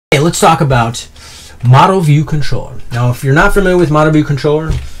let's talk about Model View Controller. Now, if you're not familiar with Model View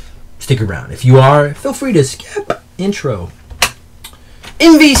Controller, stick around. If you are, feel free to skip intro.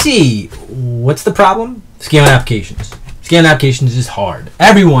 MVC, what's the problem? Scaling applications. Scaling applications is hard.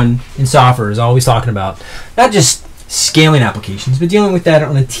 Everyone in software is always talking about not just scaling applications, but dealing with that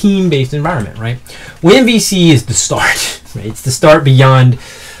on a team-based environment, right? Well, MVC is the start, right? It's the start beyond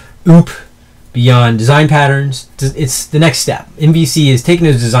OOP, beyond design patterns. It's the next step. MVC is taking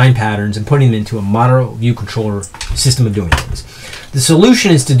those design patterns and putting them into a model view controller system of doing things. The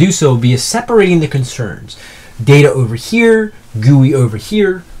solution is to do so via separating the concerns. Data over here, GUI over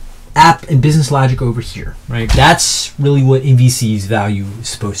here, app and business logic over here, right? That's really what MVC's value is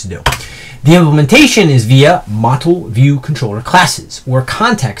supposed to do. The implementation is via model view controller classes, or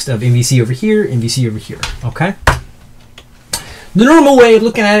context of MVC over here, MVC over here, okay? The normal way of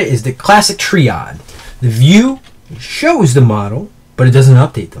looking at it is the classic triad. The view shows the model, but it doesn't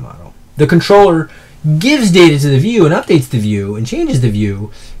update the model. The controller gives data to the view and updates the view and changes the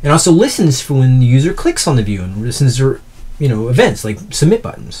view, and also listens for when the user clicks on the view and listens to events like submit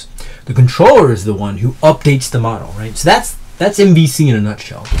buttons. The controller is the one who updates the model, right? So that's MVC in a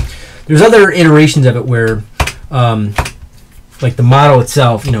nutshell. There's other iterations of it where, like the model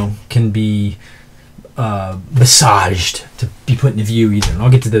itself, can be massaged to be put in a view either, and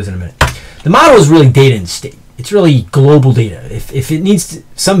I'll get to those in a minute. The model is really data and state. It's really global data. If it needs to,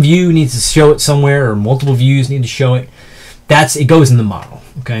 some view needs to show it somewhere, or multiple views need to show it, it goes in the model.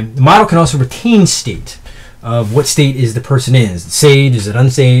 Okay. The model can also retain state of what state is the person in. Is it saved? Is it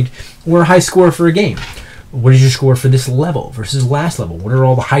unsaved? Or a high score for a game. What is your score for this level versus last level? What are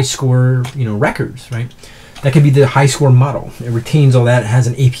all the high score records, right? That could be the high score model. It retains all that. It has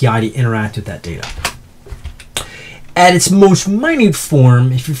an API to interact with that data. At its most minute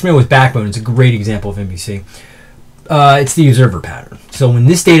form, if you're familiar with Backbone, it's a great example of MVC. It's the observer pattern. So when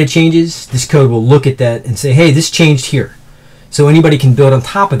this data changes, this code will look at that and say, hey, this changed here. So anybody can build on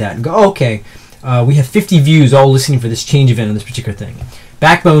top of that and go, oh, okay, we have 50 views all listening for this change event on this particular thing.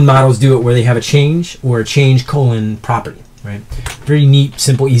 Backbone models do it where they have a change or a change : property, right? Very neat,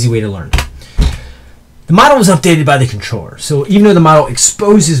 simple, easy way to learn. The model is updated by the controller. So even though the model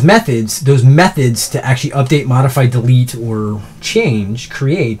exposes methods, those methods to actually update, modify, delete, or change,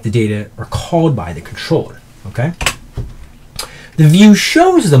 create the data are called by the controller, okay? The view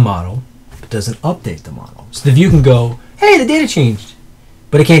shows the model, but doesn't update the model. So the view can go, hey, the data changed.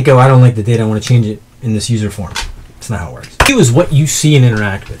 But it can't go, I don't like the data, I want to change it in this user form. That's not how it works. View is what you see and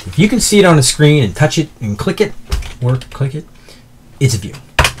interact with. If you can see it on a screen and touch it and click it, or click it, it's a view.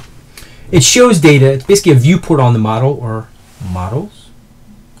 It shows data. It's basically a viewport on the model or models,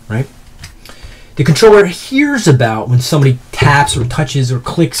 right? The controller hears about when somebody taps or touches or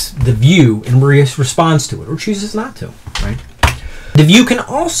clicks the view and responds to it or chooses not to, right? The view can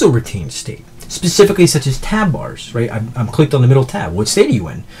also retain state, specifically such as tab bars, right? I'm clicked on the middle tab. What state are you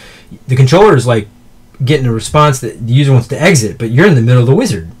in? The controller is like getting a response that the user wants to exit, but you're in the middle of the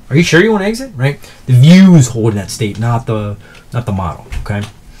wizard. Are you sure you want to exit, right? The view is holding that state, not the model, okay?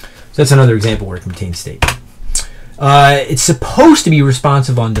 So that's another example where it can retain state. It's supposed to be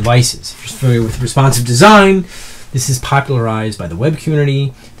responsive on devices. If you're familiar with responsive design, this is popularized by the web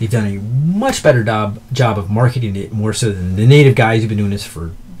community. They've done a much better job of marketing it, more so than the native guys who've been doing this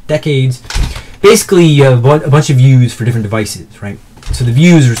for decades. Basically, you have a bunch of views for different devices, right? So the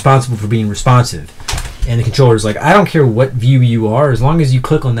view is responsible for being responsive. And the controller is like, I don't care what view you are, as long as you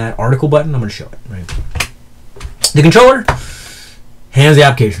click on that article button, I'm going to show it, right? The controller handles the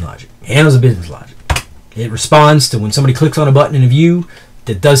application logic, handles the business logic. It responds to when somebody clicks on a button in a view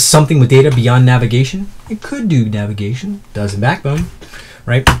that does something with data beyond navigation. It could do navigation, does in Backbone,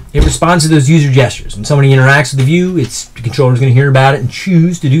 right? It responds to those user gestures. When somebody interacts with the view, the controller is going to hear about it and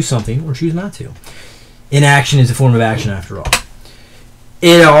choose to do something or choose not to. Inaction is a form of action after all.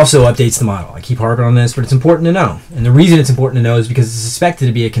 It also updates the model. I keep harping on this, but it's important to know. And the reason it's important to know is because it's suspected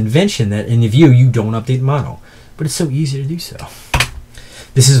to be a convention that in the view you don't update the model. But it's so easy to do so.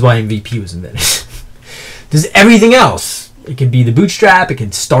 This is why MVP was invented. Does everything else. It could be the bootstrap, it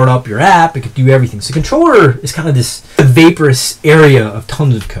could start up your app, it could do everything. So controller is kind of this vaporous area of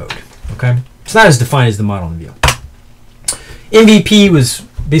tons of code. Okay? It's not as defined as the model in the view. MVP was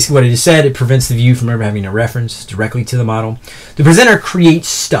basically what I just said. It prevents the view from ever having a reference directly to the model. The presenter creates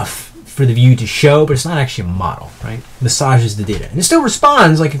stuff for the view to show, but it's not actually a model, right? Massages the data. And it still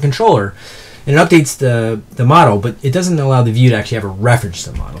responds like a controller, and it updates the model, but it doesn't allow the view to actually have a reference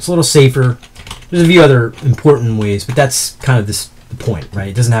to the model. It's a little safer. There's a few other important ways, but that's kind of the point, right?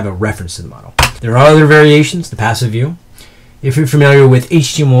 It doesn't have a reference to the model. There are other variations, the passive view. If you're familiar with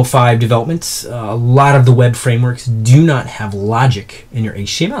HTML5 developments, a lot of the web frameworks do not have logic in your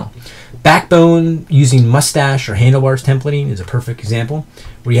HTML. Backbone using mustache or handlebars templating is a perfect example,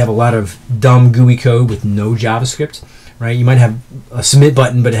 where you have a lot of dumb GUI code with no JavaScript, right? You might have a submit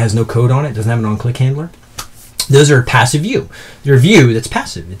button, but it has no code on it. It doesn't have an on-click handler. Those are passive view. They're a view that's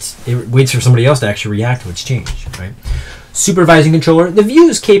passive. It waits for somebody else to actually react to what's changed, right? Supervising controller. The view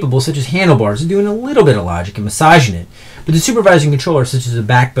is capable, such as handlebars, of doing a little bit of logic and massaging it. But the supervising controller, such as a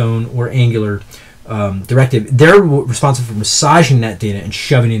Backbone or Angular directive, they're responsible for massaging that data and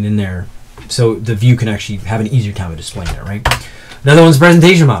shoving it in there so the view can actually have an easier time of displaying it, right? Another one's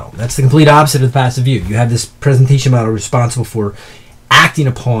presentation model. That's the complete opposite of the passive view. You have this presentation model responsible for acting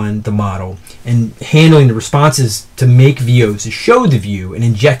upon the model and handling the responses to make VOs to show the view and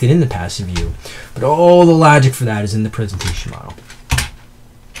inject it in the passive view. But all the logic for that is in the presentation model.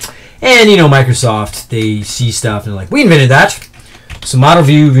 And you know, Microsoft, they see stuff and they're like, we invented that. So model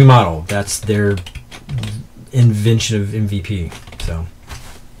view remodel. That's their invention of MVP. So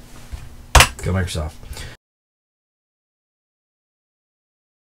go Microsoft.